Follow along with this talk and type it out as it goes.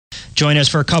join us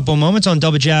for a couple moments on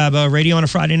Double Jab Radio on a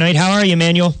Friday night. How are you,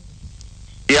 Emmanuel?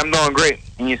 Yeah, I'm doing great.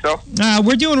 And yourself?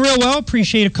 We're doing real well.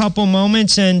 Appreciate a couple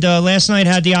moments. And last night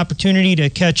had the opportunity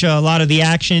to catch a lot of the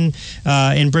action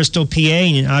in Bristol, PA.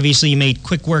 And obviously you made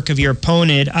quick work of your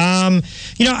opponent. I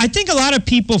think a lot of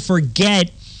people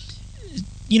forget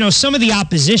some of the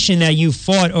opposition that you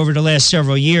fought over the last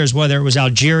several years, whether it was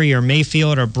Algieri or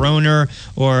Mayfield or Broner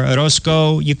or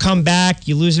Orozco. You come back,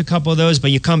 you lose a couple of those,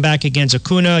 but you come back against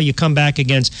Acuna, you come back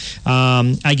against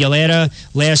Aguilera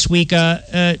last week.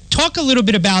 Talk a little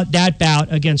bit about that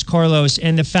bout against Carlos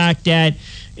and the fact that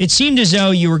it seemed as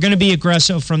though you were going to be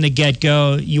aggressive from the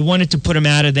get-go. You wanted to put him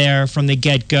out of there from the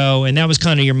get-go, and that was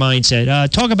kind of your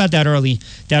mindset. Talk about that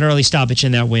early stoppage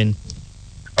in that win.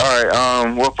 All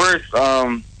right. Well, first,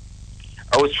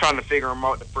 I was trying to figure him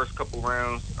out the first couple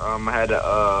rounds.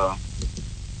 I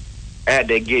had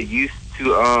to get used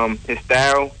to his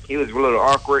style. He was a little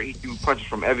awkward. He threw punches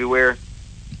from everywhere,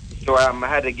 so I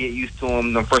had to get used to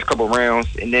him the first couple rounds.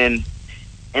 And then,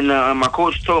 my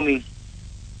coach told me,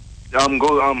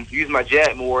 go use my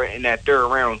jab more in that third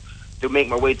round to make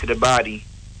my way to the body.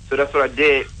 So that's what I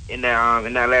did in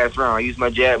that last round. I used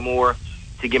my jab more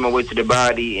to get my way to the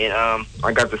body, and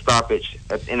I got the stoppage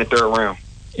in the third round.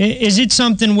 Is it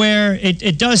something where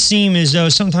it does seem as though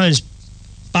sometimes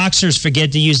boxers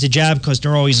forget to use the jab because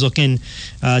they're always looking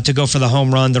to go for the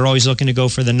home run. They're always looking to go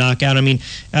for the knockout. I mean,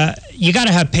 you got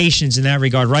to have patience in that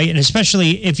regard, right? And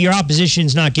especially if your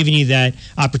opposition's not giving you that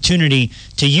opportunity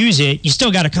to use it, you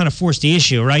still got to kind of force the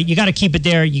issue, right? You got to keep it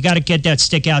there. You got to get that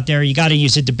stick out there. You got to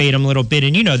use it to bait them a little bit.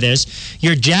 And you know this.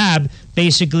 Your jab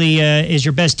basically is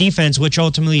your best defense, which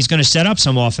ultimately is going to set up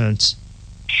some offense.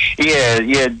 Yeah.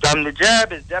 The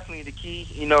jab is definitely the key.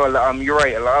 You're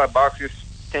right. A lot of boxers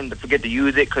tend to forget to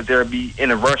use it because they'll be in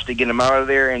a rush to get them out of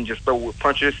there and just throw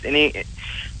punches in it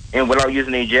and without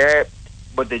using a jab.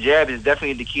 But the jab is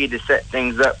definitely the key to set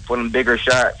things up for them bigger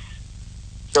shots.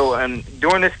 So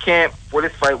during this camp for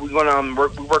this fight, we're gonna we're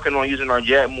working on using our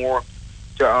jab more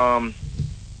to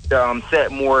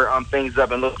set more things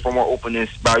up and look for more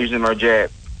openness by using our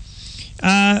jab.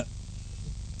 I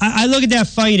look at that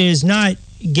fight as not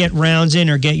get rounds in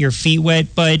or get your feet wet,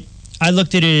 but I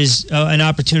looked at it as an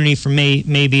opportunity for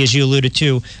maybe, as you alluded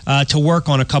to work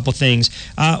on a couple things.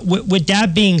 With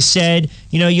that being said,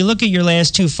 you look at your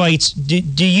last two fights.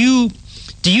 Do you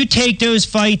take those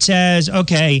fights as,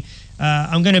 okay,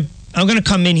 I'm gonna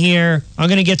come in here, I'm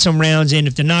gonna get some rounds in.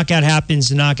 If the knockout happens,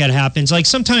 the knockout happens. Like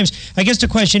sometimes, I guess the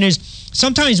question is,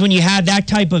 sometimes when you have that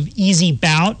type of easy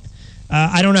bout,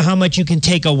 I don't know how much you can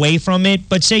take away from it,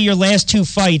 but say your last two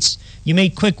fights, you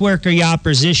made quick work of your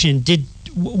opposition.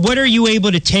 What are you able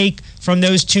to take from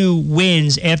those two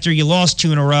wins after you lost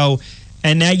two in a row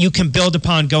and that you can build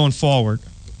upon going forward?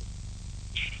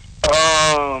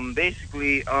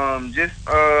 Basically, that's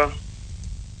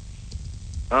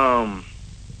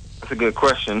a good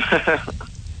question.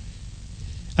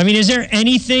 I mean, is there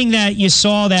anything that you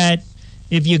saw that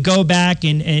if you go back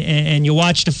and you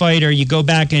watch the fight, or you go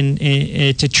back and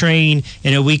to train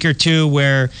in a week or two,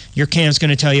 where your camp's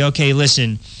going to tell you, okay,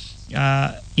 listen,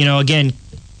 again,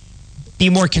 be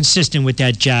more consistent with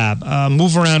that jab,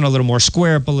 move around a little more,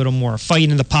 square up a little more, fight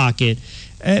in the pocket,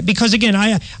 because again,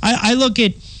 I look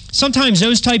at sometimes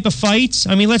those type of fights.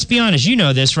 I mean, let's be honest, you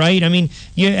know this, right? I mean,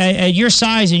 at your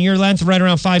size and your length, right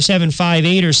around 5'7",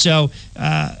 5'8", or so.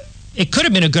 It could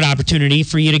have been a good opportunity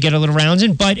for you to get a little rounds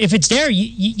in, but if it's there,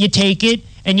 you take it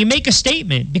and you make a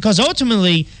statement, because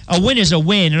ultimately a win is a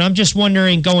win. And I'm just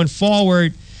wondering, going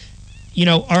forward,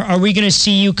 are we going to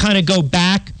see you kind of go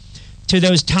back to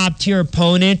those top tier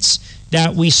opponents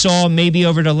that we saw maybe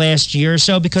over the last year or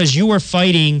so? Because you were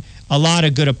fighting a lot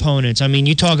of good opponents. I mean,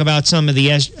 you talk about some of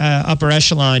the upper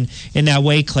echelon in that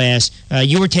weight class.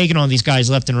 You were taking on these guys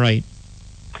left and right.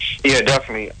 Yeah,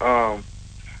 definitely.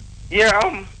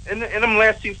 In them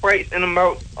last two fights,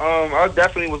 I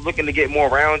definitely was looking to get more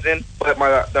rounds in. But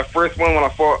the first one when I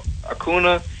fought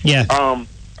Acuna, I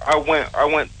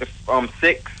went to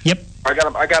 6. Yep. I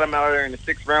got him out of there in the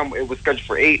 6th round. It was scheduled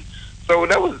for 8. So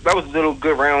that was little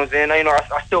good rounds in.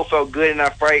 I still felt good in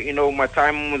that fight. My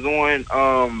timing was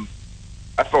on.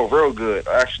 I felt real good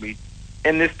actually.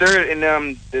 And this third,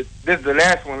 this is the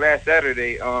last one last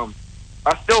Saturday.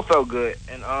 I still felt good,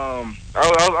 and I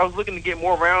was looking to get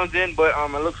more rounds in, but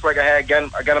it looks like I got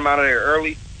him out of there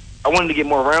early. I wanted to get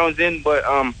more rounds in, but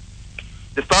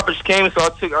the stoppage came, so I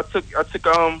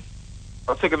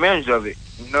took advantage of it.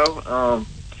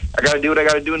 I got to do what I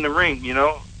got to do in the ring.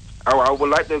 I would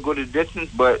like to go the distance,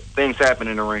 but things happen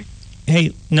in the ring.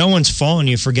 Hey, no one's faulting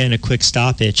you for getting a quick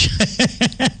stoppage.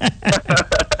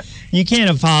 You can't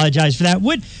apologize for that.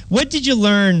 What did you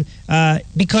learn?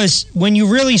 Because when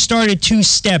you really started to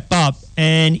step up,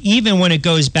 and even when it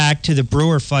goes back to the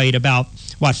Brewer fight about,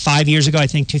 5 years ago, I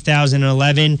think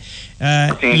 2011,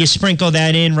 you sprinkle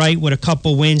that in, right, with a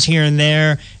couple wins here and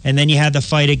there, and then you had the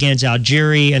fight against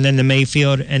Algieri, and then the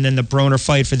Mayfield, and then the Broner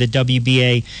fight for the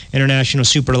WBA International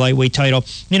Super Lightweight title.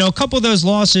 You know, a couple of those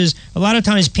losses, a lot of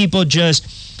times people just...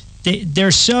 They're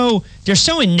so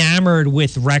enamored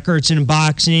with records in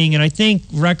boxing, and I think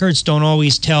records don't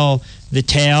always tell the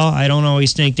tale. I don't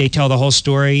always think they tell the whole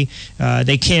story.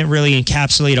 They can't really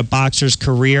encapsulate a boxer's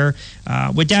career.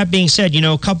 With that being said, you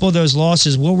know, a couple of those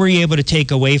losses, what were you able to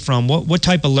take away from? What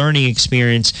type of learning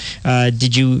experience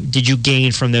did you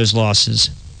gain from those losses?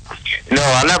 No,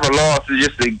 I never lost. It's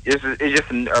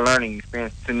just a learning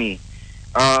experience to me.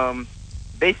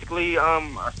 Basically,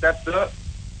 I stepped up,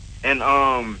 and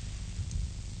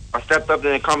I stepped up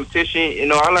in the competition. You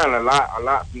know, I learned a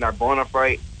lot from that Broner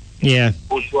fight. Yeah.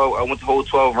 I went the whole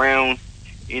 12 rounds.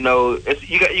 You know,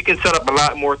 you can set up a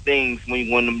lot more things when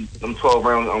you win them 12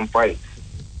 round fights.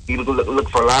 You look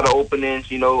for a lot of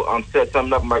openings. You know, set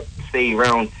something up like say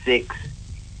round 6,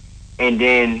 and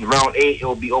then round 8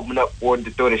 it'll be opened up for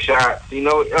to throw the shots. You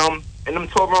know, in them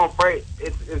 12 round fights,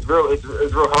 it's real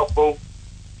helpful.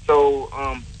 So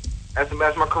as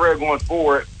my career going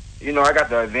forward, you know, I got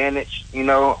the advantage. You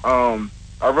know, I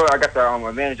got the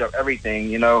advantage of everything.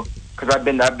 You know, because I've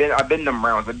been them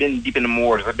rounds. I've been deep in the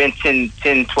waters. I've been 10,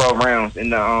 12 rounds in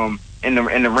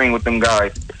the ring with them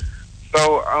guys.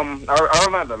 So I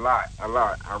learned a lot.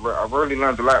 I really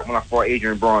learned a lot when I fought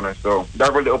Adrian Broner. So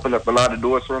that really opened up a lot of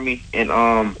doors for me, and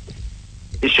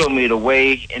it showed me the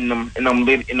way in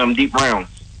them deep rounds.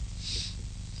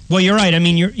 Well, you're right. I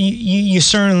mean, you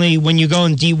certainly, when you go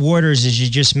in deep waters, as you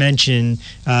just mentioned,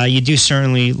 you do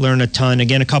certainly learn a ton.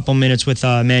 Again, a couple minutes with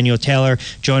Emmanuel Taylor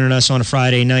joining us on a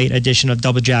Friday night edition of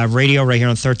Double Jab Radio right here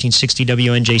on 1360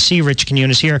 WNJC. Rich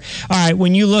Quinones here. All right,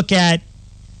 when you look at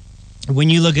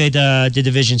the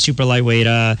division super lightweight,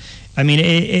 I mean,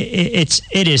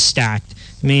 it is stacked.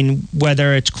 I mean,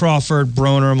 whether it's Crawford,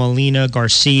 Broner, Molina,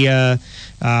 Garcia,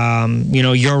 you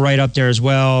know, you're right up there as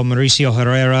well, Mauricio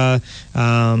Herrera.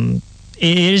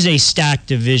 It is a stacked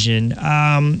division.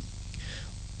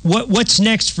 What's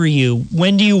next for you?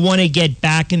 When do you want to get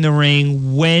back in the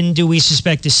ring? When do we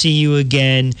suspect to see you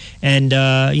again? And,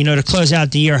 you know, to close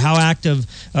out the year, how active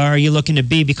are you looking to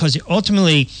be? Because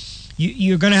ultimately,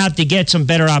 you're going to have to get some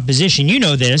better opposition. You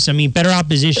know this. I mean, better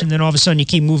opposition, then all of a sudden you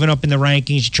keep moving up in the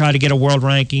rankings. You try to get a world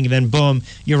ranking, and then boom,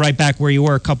 you're right back where you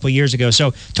were a couple of years ago. So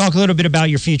talk a little bit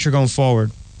about your future going forward.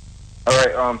 All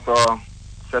right. So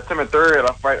September 3rd,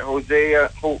 I fight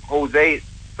Jose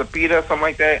Cepeda, something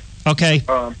like that. Okay.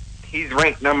 He's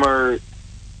ranked number 2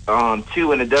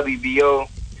 in the WBO.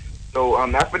 So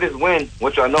after this win,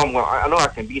 which I know I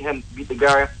can beat the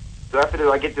guy. So after that,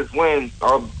 I get this win,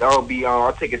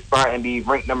 I'll take a spot and be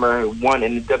ranked number 1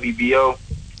 in the WBO.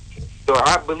 So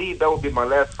I believe that will be my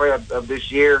last fight of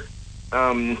this year.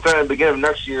 Starting at the beginning of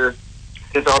next year,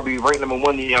 since I'll be ranked number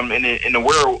 1 in the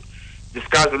world, the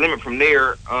sky's the limit from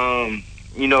there.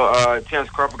 You know, Terrence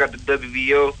Crawford got the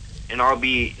WBO, and I'll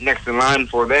be next in line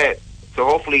for that. So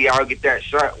hopefully I'll get that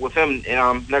shot with him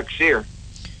next year.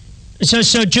 So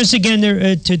just again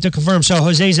to confirm, so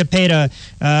Jose Cepeda,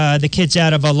 the kid's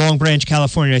out of Long Branch,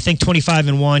 California. I think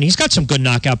 25-1. He's got some good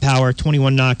knockout power,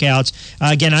 21 knockouts.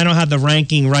 Again, I don't have the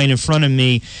ranking right in front of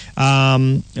me,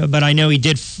 but I know he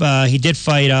did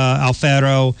fight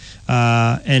Alfaro,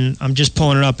 and I'm just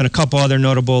pulling it up, and a couple other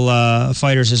notable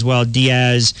fighters as well,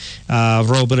 Diaz,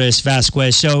 Robles,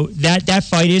 Vasquez. So that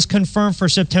fight is confirmed for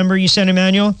September, you said,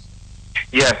 Emmanuel?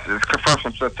 Yes, it's confirmed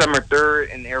from September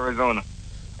 3rd in Arizona.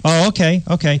 Oh, okay.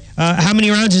 How many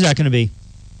rounds is that going to be?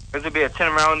 This will be a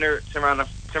 10-round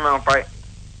fight.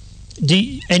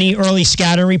 Any early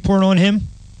scatter report on him?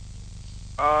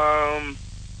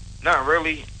 Not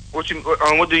really. What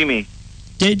do you mean?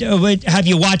 Have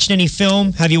you watched any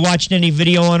film? Have you watched any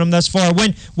video on him thus far?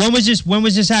 When was this? When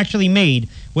was this actually made?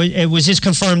 Was this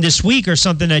confirmed this week or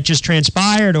something that just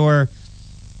transpired, or?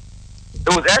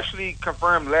 It was actually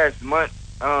confirmed last month.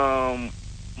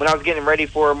 When I was getting ready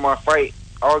for my fight,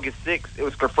 August 6th, it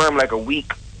was confirmed like a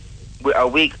week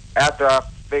after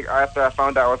I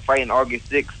found out I was fighting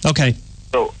August 6th. Okay.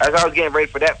 So as I was getting ready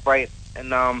for that fight,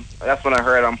 and that's when I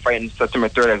heard I'm fighting September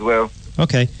 3rd as well.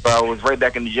 Okay. So I was right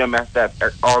back in the gym after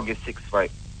that August 6th fight.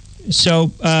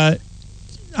 So I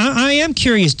am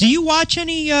curious. Do you watch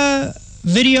any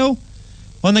video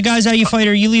on the guys that you fight,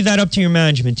 or you leave that up to your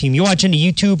management team? You watch any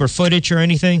YouTube or footage or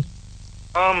anything?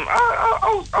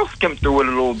 I'll skim through it a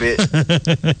little bit.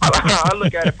 I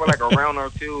look at it for like a round or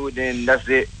two, then that's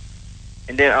it.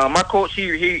 And then my coach,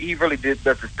 he really does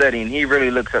the studying. He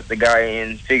really looks at the guy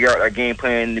and figure out a game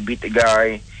plan to beat the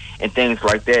guy and things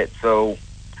like that. So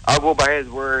I'll go by his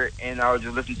word, and I'll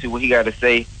just listen to what he got to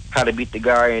say, how to beat the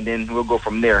guy, and then we'll go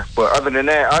from there. But other than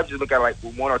that, I'll just look at like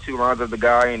 1 or 2 rounds of the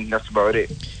guy, and that's about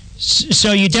it.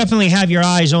 So you definitely have your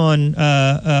eyes on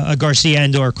a Garcia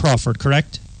and/or Crawford,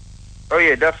 correct? Oh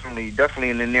yeah, definitely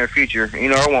in the near future. You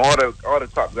know, I want all the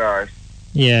top guys.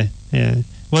 Yeah.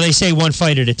 Well, they say one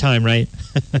fight at a time, right?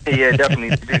 Yeah, definitely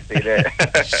did say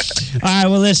that. All right.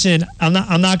 Well, listen, I'm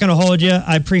not going to hold you.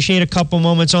 I appreciate a couple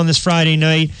moments on this Friday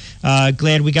night.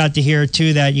 Glad we got to hear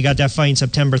too that you got that fight on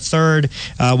September 3rd.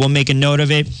 We'll make a note of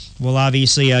it. We'll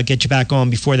obviously get you back on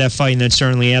before that fight and then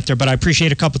certainly after. But I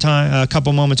appreciate a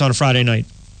couple moments on a Friday night.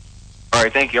 All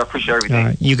right, thank you. I appreciate everything. All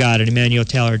right, you got it. Emmanuel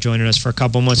Taylor joining us for a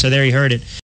couple months. So there you heard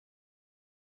it.